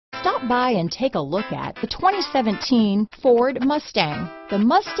Stop by and take a look at the 2017 Ford Mustang. The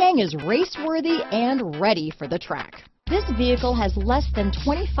Mustang is race-worthy and ready for the track. This vehicle has less than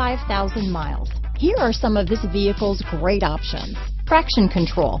 25,000 miles. Here are some of this vehicle's great options: traction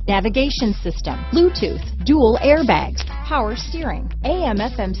control, navigation system, Bluetooth, dual airbags, power steering,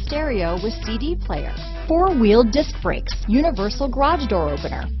 AM/FM stereo with CD player, four-wheel disc brakes, universal garage door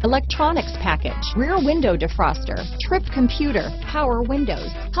opener, electronics package, rear window defroster, trip computer, power windows,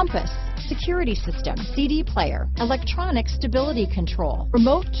 compass, security system, CD player, electronic stability control,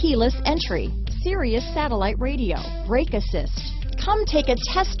 remote keyless entry, Sirius satellite radio, brake assist. Come take a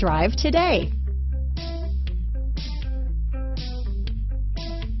test drive today.